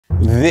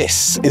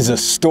This is a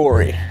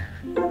story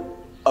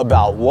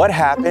about what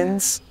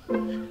happens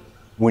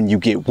when you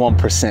get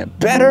 1%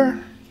 better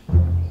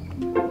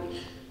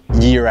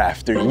year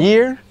after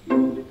year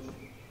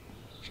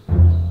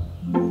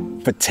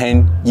for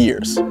 10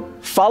 years.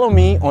 Follow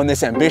me on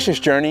this ambitious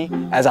journey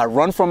as I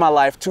run for my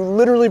life to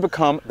literally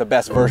become the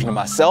best version of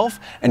myself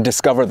and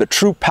discover the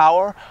true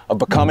power of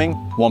becoming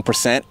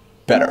 1%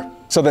 better.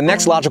 So the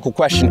next logical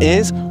question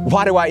is,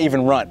 why do I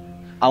even run?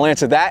 I'll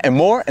answer that and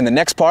more in the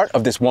next part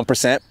of this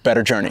 1%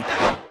 better journey.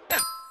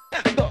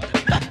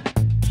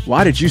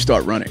 Why did you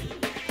start running?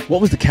 What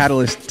was the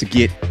catalyst to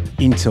get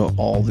into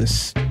all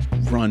this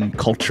run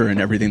culture and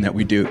everything that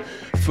we do?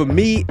 For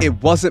me,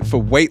 it wasn't for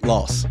weight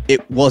loss.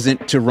 It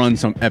wasn't to run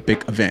some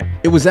epic event.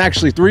 It was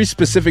actually 3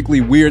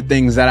 specifically weird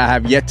things that I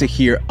have yet to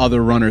hear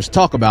other runners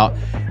talk about,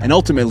 and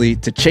ultimately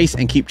to chase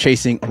and keep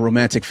chasing a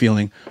romantic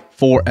feeling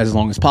for as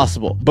long as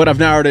possible. But I've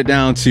narrowed it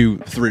down to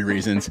 3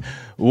 reasons.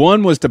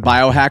 1 was to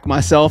biohack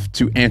myself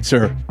to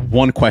answer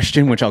 1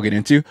 question, which I'll get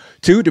into.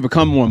 2, to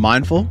become more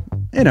mindful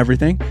in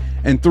everything.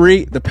 And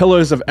 3, the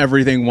pillars of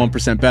everything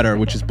 1% better,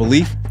 which is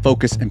belief,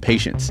 focus, and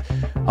patience.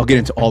 I'll get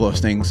into all those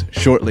things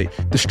shortly.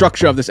 The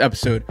structure of this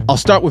episode, I'll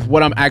start with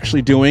what I'm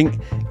actually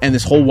doing and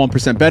this whole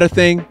 1% better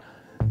thing,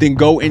 then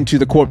go into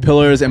the core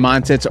pillars and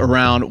mindsets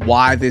around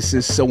why this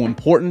is so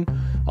important.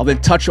 I'll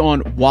then touch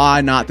on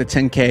why not the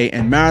 10K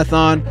and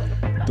marathon,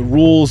 the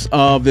rules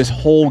of this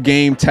whole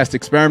game test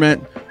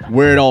experiment,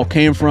 where it all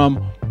came from,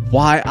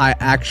 why I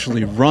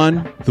actually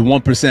run, the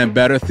 1%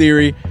 better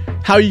theory,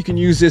 how you can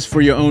use this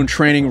for your own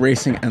training,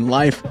 racing, and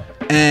life,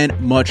 and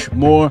much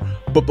more.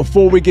 But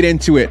before we get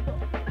into it,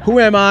 who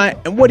am I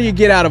and what do you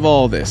get out of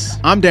all this?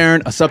 I'm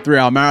Darren, a sub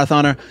 3-hour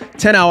marathoner,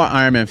 10-hour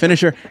Ironman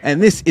finisher,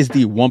 and this is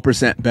the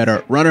 1%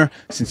 Better Runner.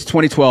 Since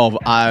 2012,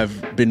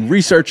 I've been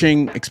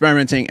researching,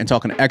 experimenting, and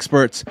talking to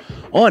experts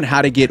on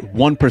how to get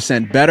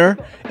 1% better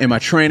in my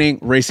training,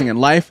 racing, and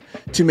life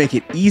to make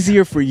it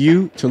easier for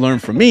you to learn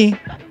from me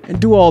and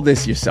do all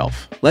this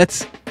yourself.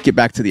 Let's get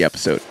back to the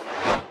episode.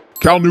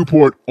 Cal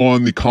Newport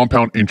on the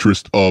compound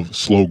interest of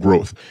slow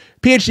growth.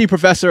 PhD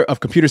professor of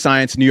computer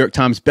science, New York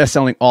Times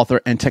bestselling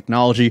author, and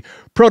technology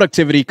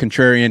productivity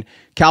contrarian,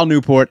 Cal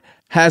Newport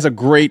has a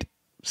great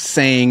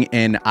saying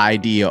and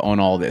idea on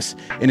all this.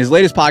 In his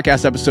latest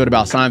podcast episode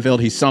about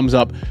Seinfeld, he sums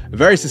up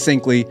very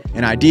succinctly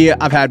an idea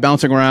I've had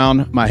bouncing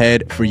around my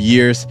head for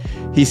years.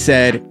 He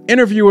said,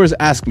 interviewers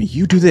ask me,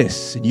 you do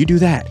this and you do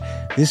that.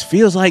 This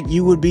feels like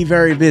you would be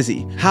very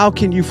busy. How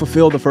can you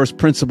fulfill the first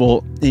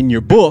principle in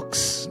your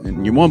books,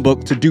 in your one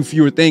book, to do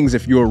fewer things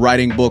if you're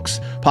writing books,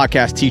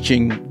 podcast,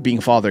 teaching, being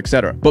a father,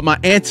 etc.? But my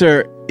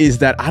answer is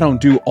that I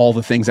don't do all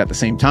the things at the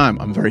same time.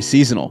 I'm very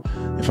seasonal.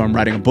 If I'm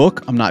writing a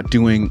book, I'm not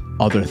doing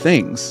other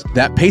things.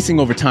 That pacing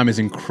over time is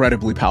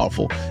incredibly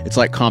powerful. It's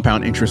like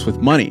compound interest with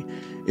money.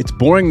 It's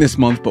boring this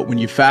month, but when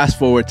you fast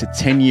forward to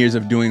 10 years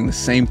of doing the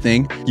same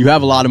thing, you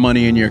have a lot of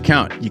money in your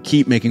account. You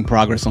keep making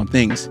progress on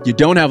things. You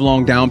don't have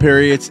long down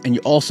periods, and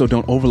you also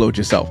don't overload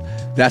yourself.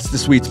 That's the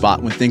sweet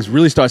spot when things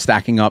really start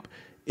stacking up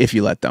if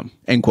you let them.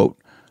 End quote.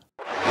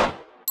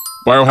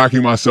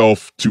 Biohacking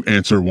myself to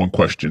answer 1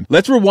 question.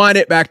 Let's rewind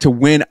it back to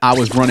when I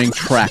was running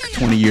track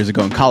 20 years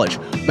ago in college.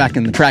 Back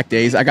in the track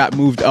days, I got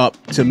moved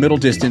up to middle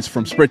distance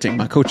from sprinting.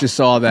 My coaches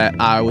saw that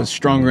I was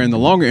stronger in the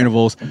longer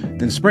intervals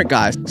than sprint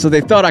guys, so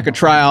they thought I could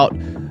try out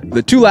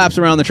the 2 laps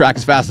around the track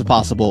as fast as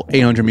possible,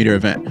 800-meter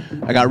event.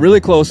 I got really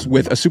close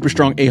with a super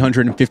strong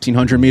 800 and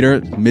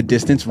 1500-meter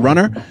mid-distance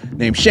runner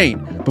named Shane.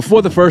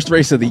 Before the first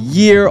race of the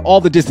year, all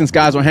the distance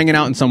guys were hanging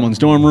out in someone's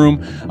dorm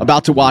room,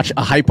 about to watch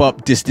a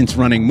hype-up distance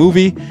running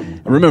movie.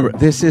 And remember,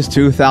 this is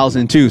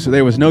 2002, so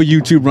there was no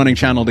YouTube running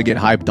channel to get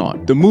hyped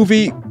on. The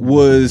movie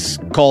was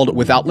called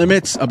Without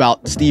Limits,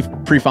 about Steve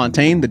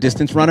Prefontaine, the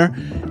distance runner.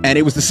 And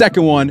it was the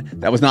second one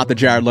that was not the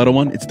Jared Leto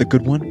one. It's the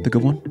good one.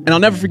 And I'll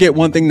never forget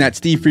one thing that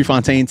Steve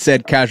Prefontaine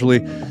said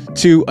casually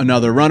to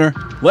another runner: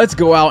 let's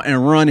go out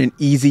and run an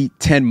easy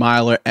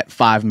 10-miler at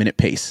 5-minute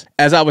pace.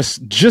 As I was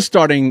just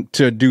starting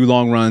to do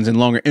long runs and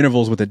longer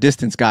intervals with the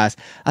distance guys,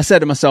 I said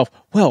to myself,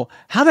 well,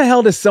 how the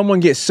hell does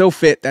someone get so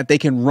fit that they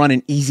can run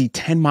an easy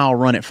 10-mile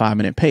run at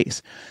 5-minute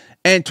pace?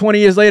 And 20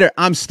 years later,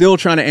 I'm still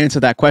trying to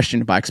answer that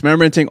question by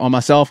experimenting on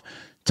myself,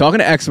 talking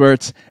to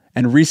experts,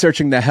 and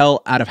researching the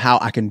hell out of how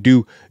I can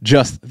do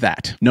just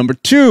that. Number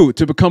 2,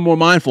 to become more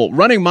mindful.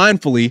 Running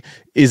mindfully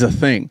is a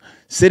thing.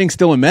 Sitting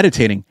still and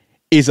meditating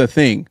is a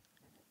thing.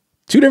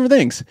 2 different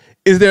things.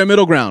 Is there a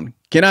middle ground?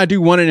 Can I do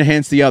one and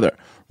enhance the other?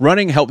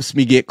 Running helps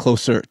me get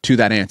closer to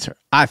that answer,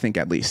 I think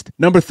at least.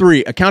 Number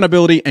 3,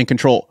 accountability and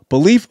control.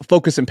 Belief,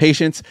 focus, and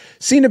patience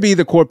seem to be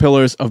the core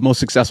pillars of most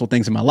successful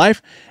things in my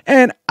life.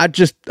 And I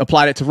just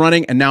applied it to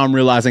running, and now I'm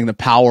realizing the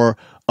power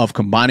of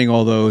combining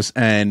all those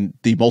and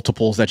the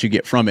multiples that you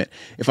get from it.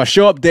 If I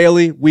show up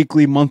daily,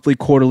 weekly, monthly,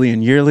 quarterly,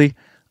 and yearly,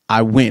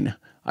 I win.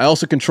 I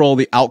also control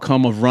the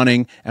outcome of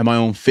running and my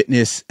own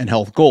fitness and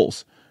health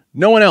goals.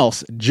 No one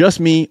else, just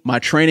me, my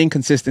training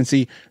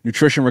consistency,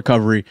 nutrition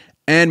recovery,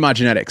 and my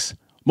genetics.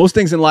 Most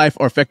things in life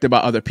are affected by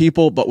other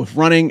people, but with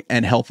running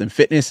and health and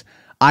fitness,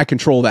 I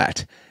control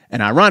that.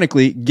 And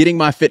ironically, getting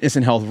my fitness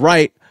and health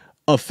right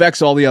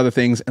affects all the other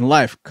things in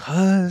life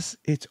because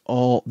it's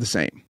all the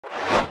same.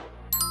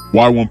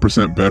 Why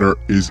 1% better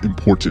is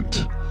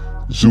important.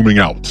 Zooming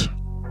out.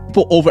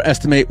 People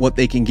overestimate what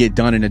they can get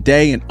done in a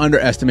day and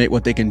underestimate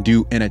what they can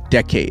do in a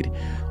decade.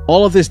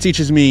 All of this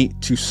teaches me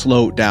to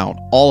slow down.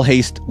 All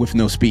haste with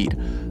no speed.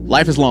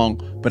 Life is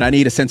long, but I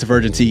need a sense of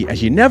urgency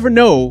as you never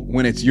know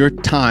when it's your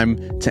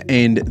time to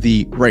end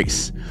the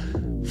race.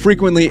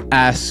 Frequently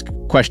asked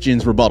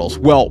questions, rebuttals.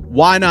 Well,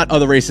 why not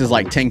other races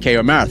like 10K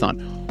or marathon?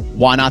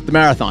 Why not the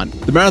marathon?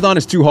 The marathon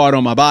is too hard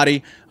on my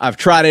body. I've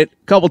tried it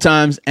a couple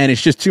times and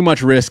it's just too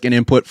much risk and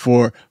input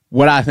for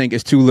what I think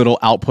is too little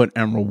output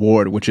and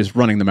reward, which is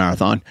running the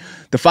marathon.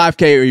 The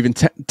 5K or even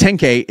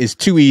 10K is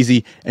too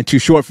easy and too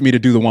short for me to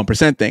do the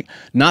 1% thing.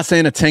 Not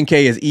saying a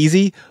 10K is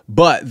easy,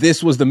 but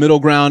this was the middle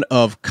ground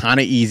of kind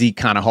of easy,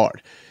 kind of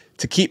hard.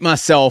 To keep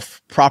myself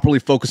properly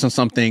focused on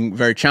something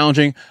very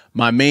challenging,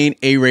 my main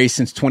A race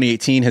since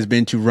 2018 has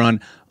been to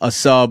run a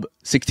sub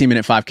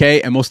 16-minute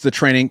 5K, and most of the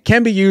training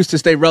can be used to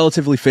stay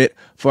relatively fit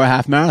for a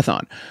half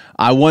marathon.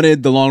 I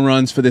wanted the long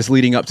runs for this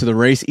leading up to the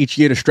race each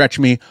year to stretch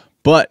me,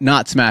 but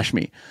not smash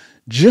me.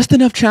 Just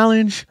enough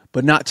challenge,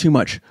 but not too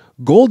much.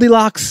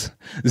 Goldilocks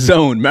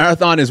zone.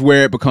 Marathon is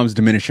where it becomes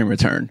diminishing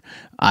return,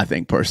 I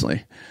think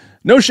personally.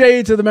 No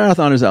shade to the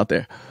marathoners out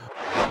there.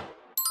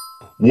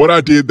 What I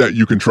did that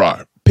you can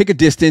try. Pick a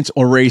distance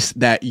or race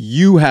that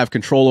you have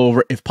control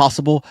over if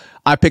possible.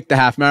 I picked the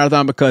half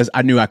marathon because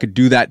I knew I could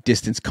do that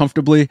distance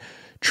comfortably,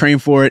 train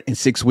for it in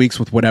 6 weeks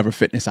with whatever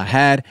fitness I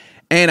had,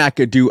 and I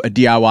could do a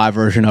DIY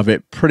version of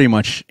it pretty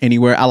much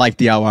anywhere. I like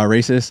DIY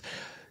races.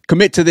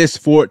 Commit to this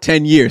for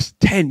 10 years.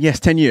 10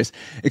 years.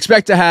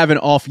 Expect to have an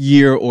off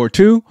year or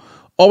two.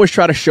 Always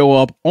try to show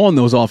up on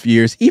those off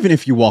years, even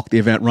if you walk the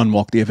event,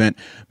 walk the event.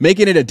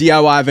 Making it a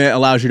DIY event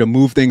allows you to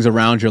move things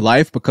around your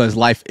life because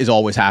life is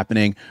always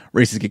happening.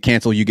 Races get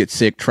canceled, you get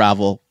sick,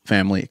 travel,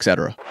 family,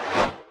 etc.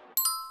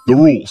 The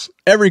rules.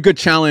 Every good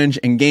challenge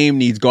and game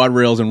needs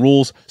guardrails and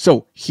rules.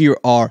 So here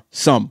are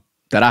some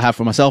that I have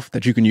for myself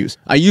that you can use.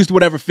 I used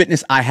whatever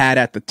fitness I had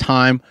at the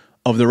time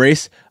of the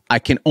race. I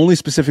can only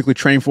specifically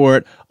train for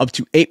it up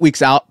to 8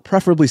 weeks out,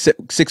 preferably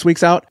 6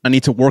 weeks out. I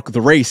need to work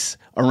the race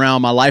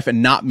around my life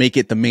and not make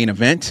it the main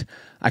event.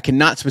 I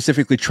cannot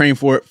specifically train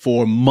for it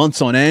for months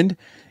on end.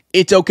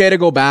 It's okay to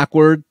go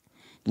backward.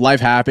 Life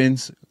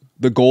happens.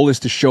 The goal is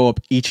to show up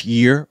each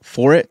year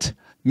for it.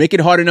 Make it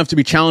hard enough to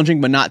be challenging,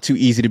 but not too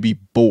easy to be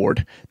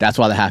bored. That's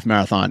why the half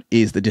marathon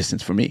is the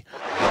distance for me.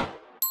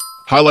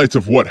 Highlights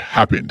of what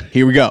happened.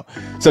 Here we go.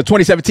 So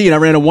 2017, I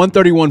ran a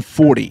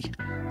 1:31:40.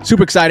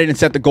 Super excited and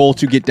set the goal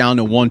to get down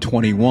to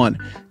 1:21.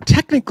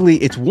 Technically,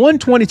 it's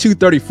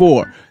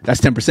 1:22:34. That's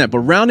 10%, but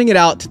rounding it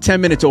out to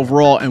 10 minutes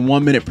overall and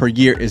 1 minute per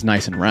year is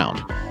nice and round.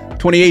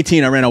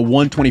 2018, I ran a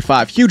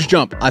 1:25. Huge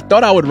jump. I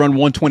thought I would run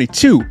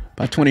 1:22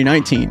 by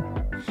 2019.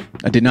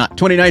 I did not.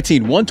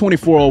 2019,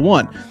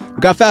 1:24:01.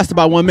 Got faster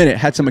by 1 minute.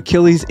 Had some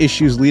Achilles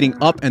issues leading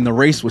up and the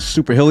race was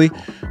super hilly.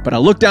 But I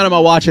looked down at my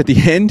watch at the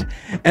end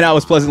and I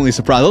was pleasantly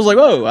surprised. I was like,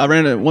 whoa, I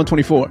ran at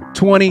 1:24.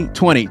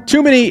 2020,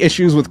 too many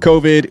issues with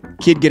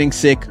COVID, kid getting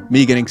sick,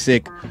 me getting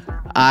sick.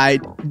 I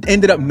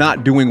ended up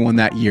not doing one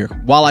that year.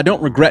 While I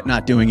don't regret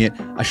not doing it,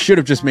 I should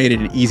have just made it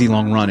an easy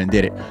long run and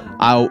did it.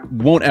 I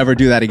won't ever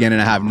do that again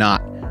and I have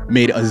not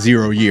made a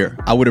 0 year.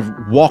 I would have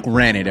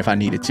ran it if I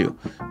needed to.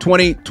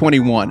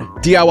 2021,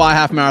 DIY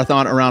half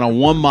marathon around a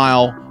 1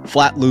 mile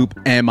flat loop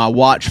and my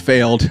watch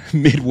failed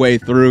midway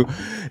through.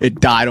 It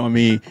died on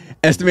me.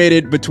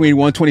 Estimated between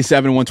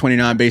 127 and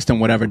 129 based on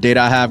whatever data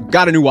I have.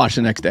 Got a new watch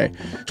the next day.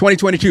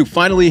 2022,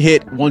 finally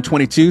hit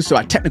 122, so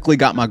I technically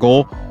got my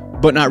goal,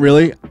 but not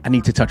really. I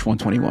need to touch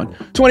 121.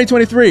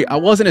 2023, I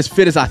wasn't as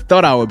fit as I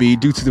thought I would be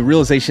due to the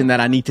realization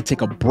that I need to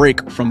take a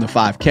break from the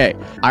 5K.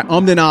 I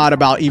ummed and ahed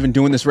about even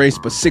doing this race,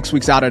 but 6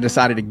 weeks out, I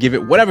decided to give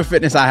it whatever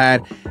fitness I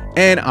had,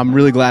 and I'm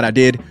really glad I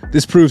did.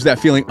 This proves that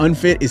feeling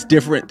unfit is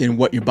different than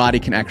what your body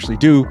can actually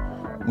do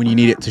when you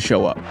need it to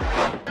show up.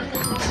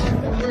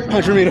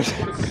 100 meters.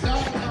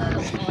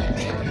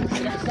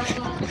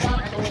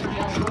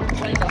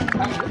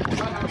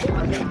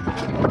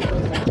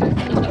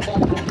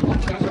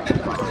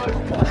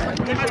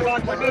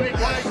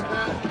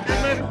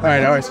 All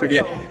right, I always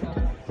forget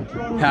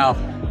how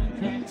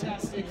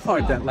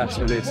hard that last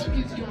one is.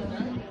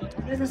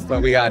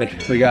 But we got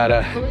it. We got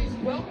a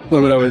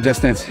little bit over the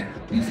distance.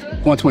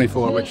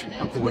 124, which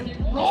I'm cool with.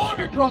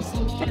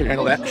 I can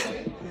handle that.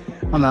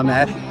 I'm not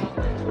mad.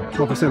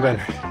 12%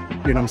 better.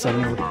 You know what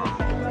I'm saying?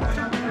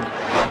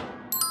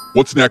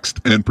 What's next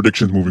and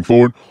predictions moving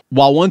forward?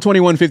 While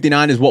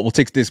 121.59 is what will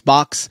tick this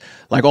box,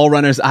 like all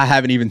runners, I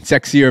have an even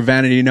sexier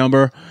vanity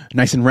number,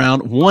 nice and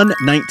round,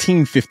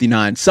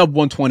 119.59. Sub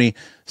 120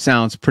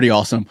 sounds pretty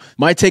awesome.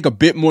 Might take a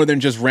bit more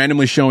than just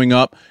randomly showing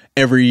up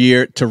every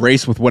year to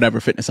race with whatever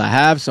fitness I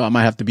have, so I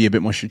might have to be a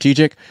bit more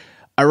strategic.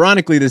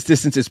 Ironically, this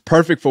distance is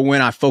perfect for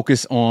when I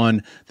focus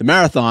on the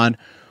marathon.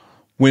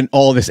 When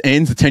all this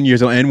ends, the 10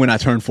 years will end when I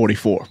turn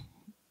 44.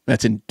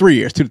 That's in 3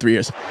 years, 2 to 3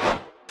 years.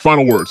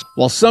 Final words.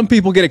 While some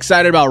people get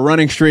excited about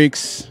running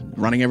streaks,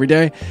 running every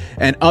day,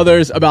 and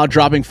others about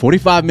dropping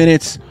 45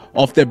 minutes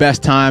off their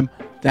best time,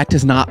 That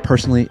does not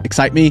personally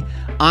excite me.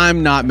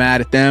 I'm not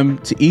mad at them.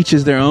 To each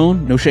is their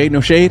own. No shade,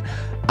 no shade.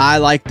 I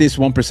like this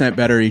 1%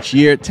 better each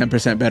year,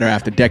 10% better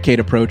after decade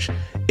approach.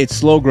 It's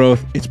slow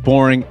growth, it's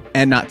boring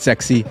and not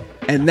sexy.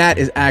 And that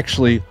is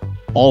actually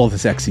all of the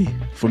sexy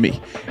for me.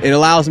 It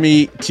allows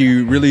me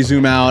to really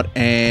zoom out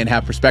and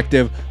have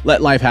perspective,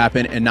 let life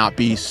happen and not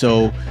be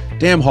so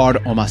damn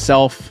hard on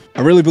myself.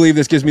 I really believe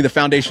this gives me the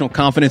foundational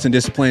confidence and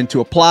discipline to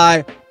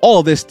apply all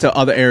of this to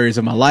other areas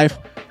of my life.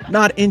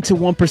 Not into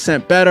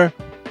 1% better.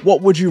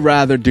 What would you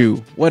rather do?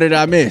 What did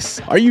I miss?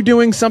 Are you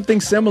doing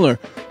something similar?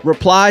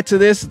 Reply to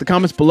this in the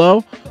comments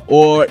below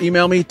or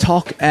email me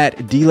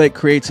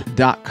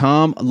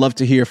talk@dlatecreates.com. I'd love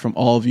to hear from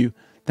all of you.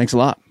 Thanks a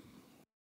lot.